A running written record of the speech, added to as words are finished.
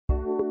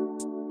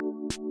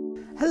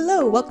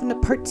Hello, welcome to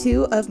part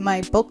 2 of my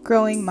bulk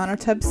growing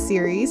monotub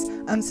series.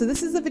 So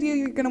this is the video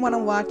you're going to want to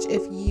watch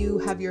if you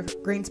have your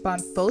grain spawn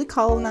fully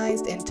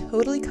colonized and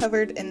totally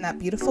covered in that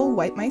beautiful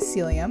white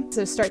mycelium. So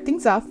to start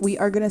things off, we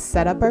are going to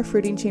set up our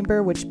fruiting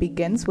chamber, which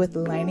begins with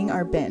lining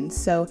our bin.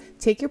 So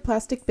take your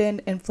plastic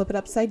bin and flip it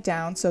upside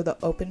down so the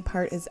open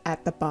part is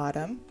at the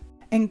bottom.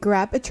 And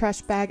grab a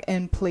trash bag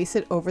and place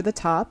it over the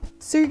top.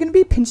 So you're going to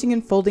be pinching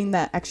and folding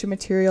that extra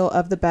material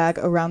of the bag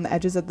around the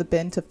edges of the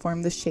bin to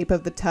form the shape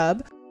of the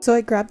tub. So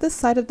I grabbed the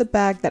side of the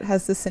bag that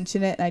has the cinch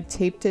in it and I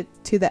taped it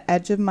to the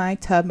edge of my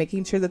tub,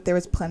 making sure that there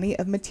was plenty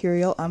of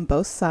material on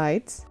both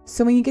sides.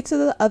 So when you get to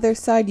the other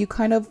side, you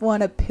kind of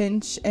want to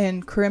pinch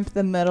and crimp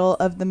the middle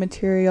of the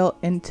material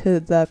into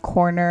the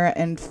corner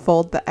and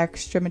fold the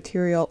extra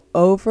material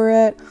over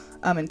it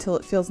until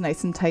it feels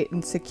nice and tight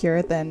and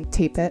secure, then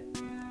tape it.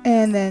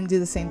 And then do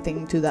the same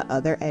thing to the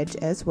other edge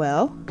as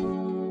well.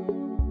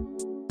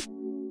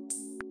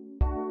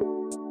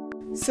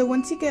 So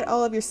once you get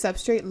all of your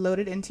substrate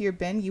loaded into your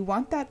bin, you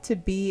want that to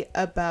be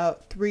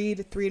about 3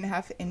 to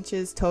 3.5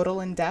 inches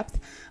total in depth.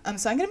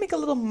 So I'm going to make a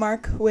little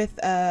mark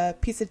with a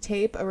piece of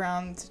tape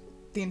around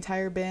the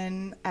entire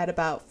bin at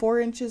about 4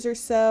 inches or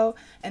so.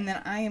 And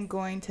then I am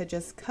going to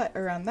just cut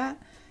around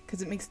that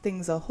because it makes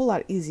things a whole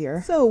lot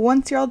easier. So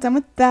once you're all done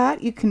with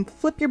that, you can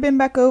flip your bin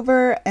back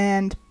over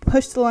and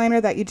push the liner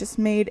that you just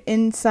made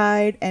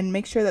inside and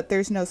make sure that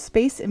there's no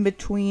space in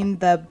between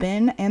the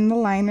bin and the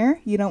liner.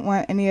 You don't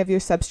want any of your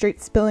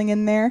substrate spilling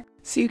in there.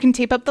 So you can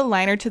tape up the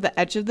liner to the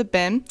edge of the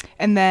bin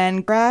and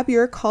then grab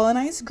your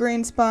colonized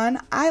grain spawn.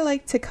 I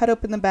like to cut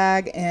open the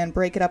bag and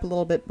break it up a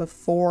little bit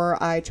before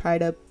I try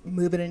to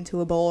move it into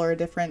a bowl or a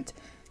different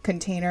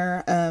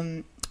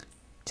container.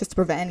 Just to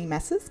prevent any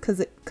messes because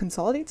it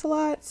consolidates a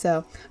lot.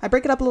 So I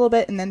break it up a little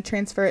bit and then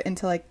transfer it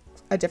into like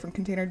a different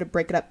container to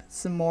break it up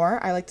some more.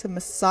 I like to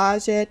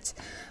massage it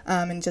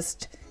and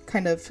just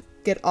kind of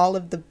get all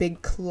of the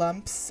big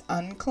clumps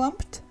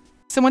unclumped.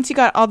 So once you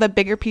got all the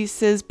bigger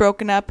pieces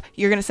broken up,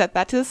 you're going to set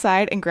that to the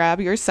side and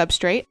grab your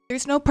substrate.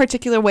 There's no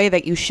particular way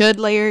that you should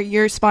layer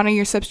your spawn or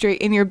your substrate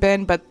in your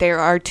bin, but there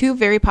are two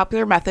very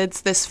popular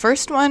methods. This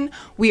first one,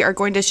 we are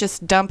going to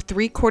just dump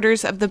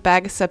 3/4 of the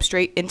bag of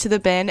substrate into the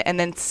bin and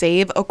then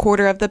save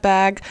 1/4 of the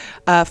bag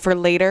for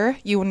later.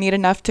 You will need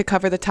enough to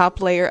cover the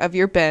top layer of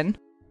your bin.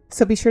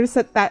 So be sure to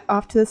set that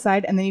off to the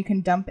side and then you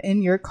can dump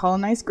in your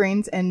colonized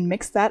grains and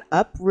mix that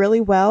up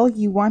really well.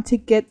 You want to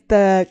get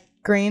the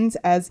grains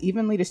as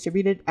evenly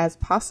distributed as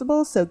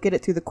possible, so get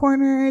it through the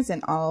corners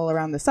and all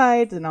around the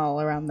sides and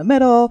all around the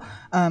middle,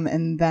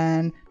 and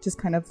then just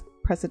kind of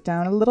press it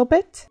down a little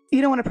bit.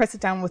 You don't want to press it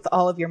down with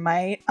all of your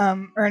might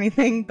or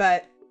anything,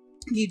 but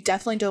you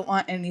definitely don't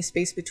want any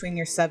space between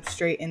your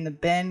substrate and the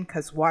bin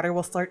because water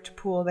will start to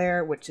pool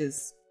there, which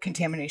is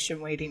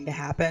contamination waiting to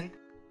happen.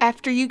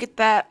 After you get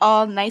that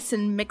all nice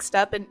and mixed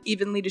up and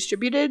evenly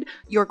distributed,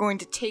 you're going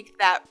to take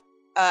that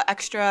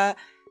extra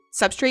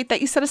substrate that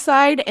you set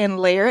aside and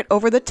layer it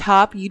over the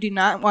top. You do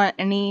not want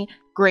any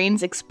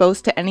grains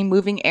exposed to any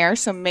moving air,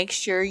 so make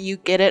sure you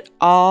get it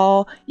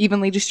all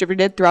evenly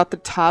distributed throughout the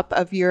top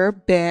of your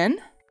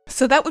bin.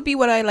 So that would be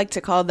what I like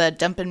to call the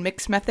dump and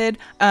mix method.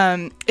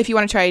 If you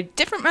want to try a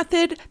different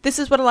method, this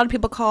is what a lot of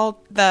people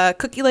call the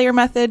cookie layer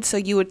method. So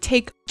you would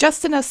take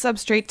just enough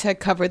substrate to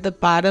cover the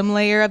bottom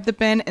layer of the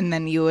bin, and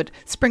then you would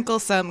sprinkle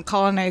some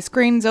colonized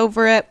grains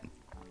over it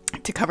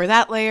to cover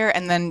that layer,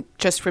 and then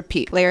just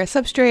repeat. Layer of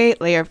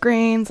substrate, layer of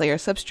grains, layer of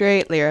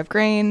substrate, layer of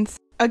grains.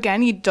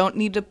 Again, you don't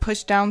need to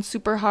push down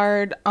super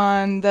hard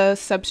on the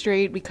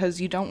substrate because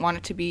you don't want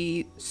it to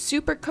be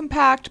super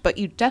compact, but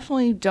you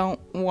definitely don't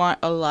want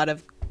a lot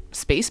of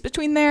space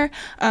between there.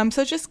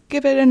 So just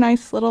give it a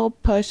nice little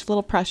push,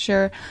 little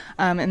pressure.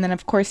 And then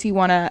of course you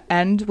want to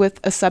end with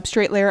a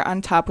substrate layer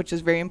on top, which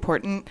is very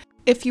important.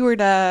 If you were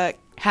to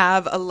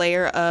have a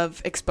layer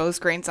of exposed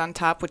grains on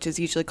top, which is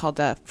usually called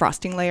a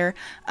frosting layer,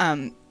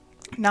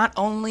 not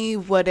only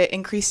would it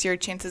increase your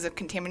chances of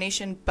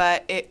contamination,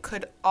 but it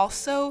could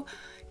also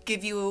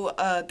give you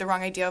the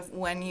wrong idea of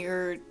when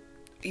your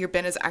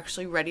bin is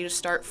actually ready to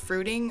start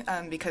fruiting,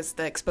 because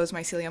the exposed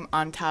mycelium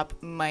on top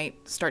might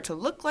start to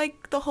look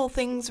like the whole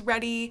thing's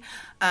ready,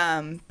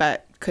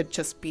 but could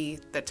just be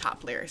the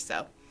top layer.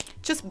 So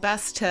just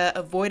best to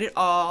avoid it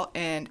all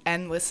and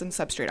end with some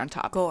substrate on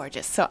top.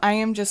 Gorgeous. So I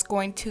am just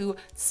going to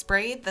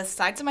spray the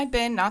sides of my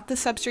bin, not the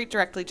substrate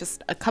directly,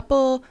 just a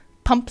couple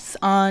pumps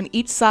on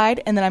each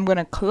side, and then I'm going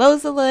to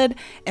close the lid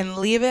and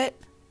leave it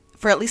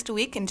for at least a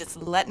week and just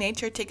let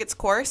nature take its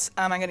course.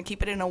 I'm going to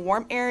keep it in a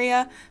warm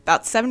area.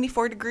 About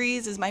 74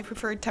 degrees is my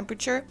preferred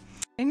temperature.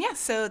 And yeah,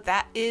 so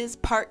that is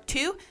part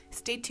 2.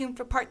 Stay tuned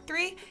for part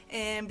 3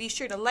 and be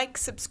sure to like,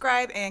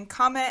 subscribe, and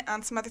comment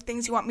on some other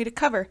things you want me to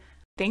cover.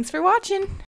 Thanks for watching.